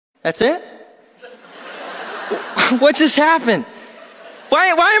That's it? What just happened? Why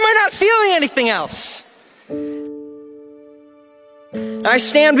am I not feeling anything else? I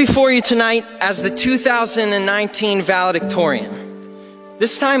stand before you tonight as the 2019 valedictorian.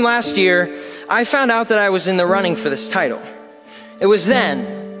 This time last year, I found out that I was in the running for this title. It was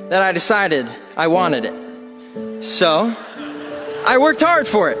then that I decided I wanted it. So, I worked hard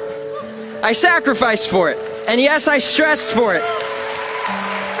for it. I sacrificed for it. And yes, I stressed for it.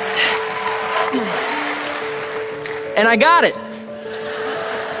 And I got it.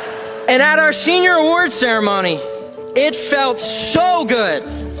 And at our senior awards ceremony, it felt so good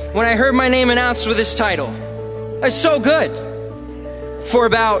when I heard my name announced with this title. It's so good. For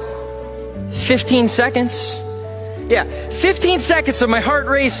about 15 seconds. Yeah, 15 seconds of my heart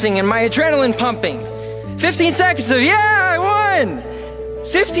racing and my adrenaline pumping. 15 seconds of, yeah, I won!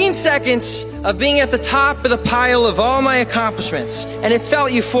 15 seconds of being at the top of the pile of all my accomplishments, and it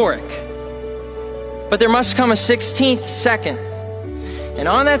felt euphoric. But there must come a 16th second. And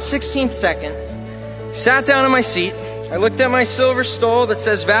on that 16th second, I sat down in my seat, I looked at my silver stole that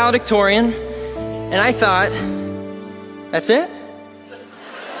says valedictorian, and I thought, that's it?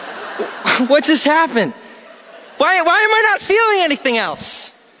 What just happened? Why am I not feeling anything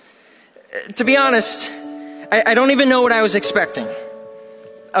else? To be honest, I don't even know what I was expecting.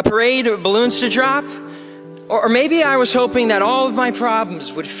 A parade of balloons to drop? Or maybe I was hoping that all of my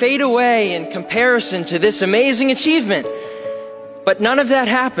problems would fade away in comparison to this amazing achievement. But none of that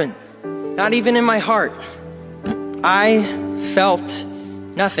happened, not even in my heart. I felt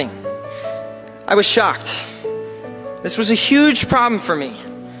nothing. I was shocked. This was a huge problem for me,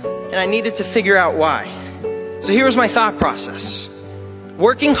 and I needed to figure out why. So here was my thought process.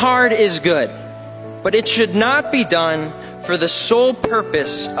 Working hard is good, but it should not be done for the sole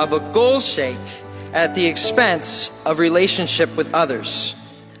purpose of a goal shake at the expense of relationship with others.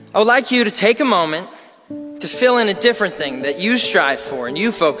 I would like you to take a moment to fill in a different thing that you strive for and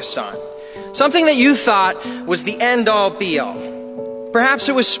you focused on. Something that you thought was the end-all be-all. Perhaps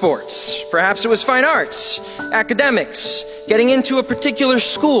it was sports, perhaps it was fine arts, academics, getting into a particular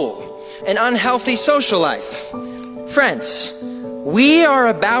school, an unhealthy social life. Friends, we are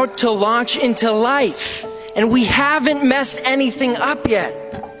about to launch into life, and we haven't messed anything up yet.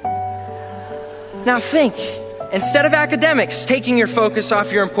 Now think, instead of academics taking your focus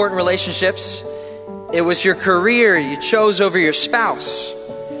off your important relationships, it was your career you chose over your spouse.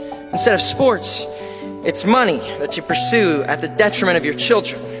 Instead of sports, it's money that you pursue at the detriment of your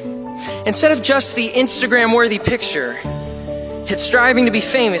children. Instead of just the Instagram-worthy picture, it's striving to be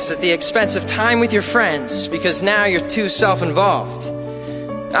famous at the expense of time with your friends because now you're too self-involved.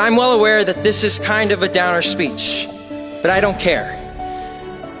 I'm well aware that this is kind of a downer speech, but I don't care.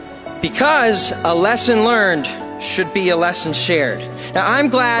 Because a lesson learned should be a lesson shared. Now, I'm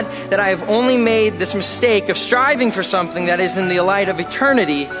glad that I have only made this mistake of striving for something that is in the light of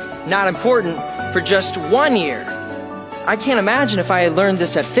eternity not important for just 1 year. I can't imagine if I had learned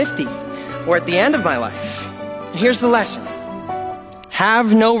this at 50 or at the end of my life. And here's the lesson.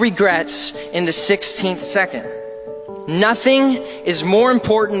 Have no regrets in the 16th second. Nothing is more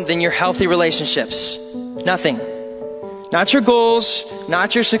important than your healthy relationships. Nothing. Not your goals,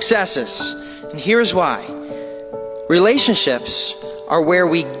 not your successes. And here's why. Relationships are where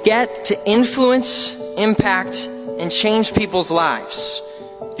we get to influence, impact, and change people's lives.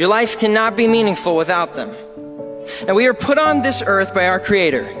 Your life cannot be meaningful without them. Now, we are put on this earth by our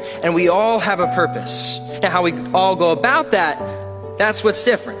Creator, and we all have a purpose. Now, how we all go about that, that's what's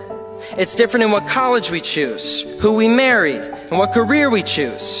different. It's different in what college we choose, who we marry, and what career we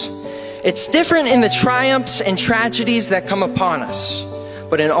choose. It's different in the triumphs and tragedies that come upon us.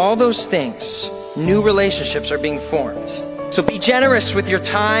 But in all those things, new relationships are being formed. So be generous with your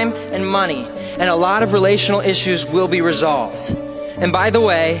time and money, and a lot of relational issues will be resolved. And by the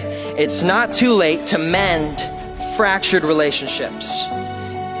way, it's not too late to mend fractured relationships.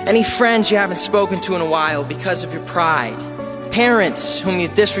 Any friends you haven't spoken to in a while because of your pride, parents whom you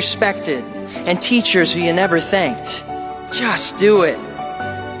disrespected, and teachers who you never thanked. Just do it.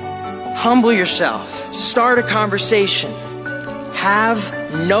 Humble yourself. Start a conversation. Have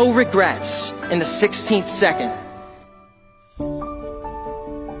no regrets in the 16th second.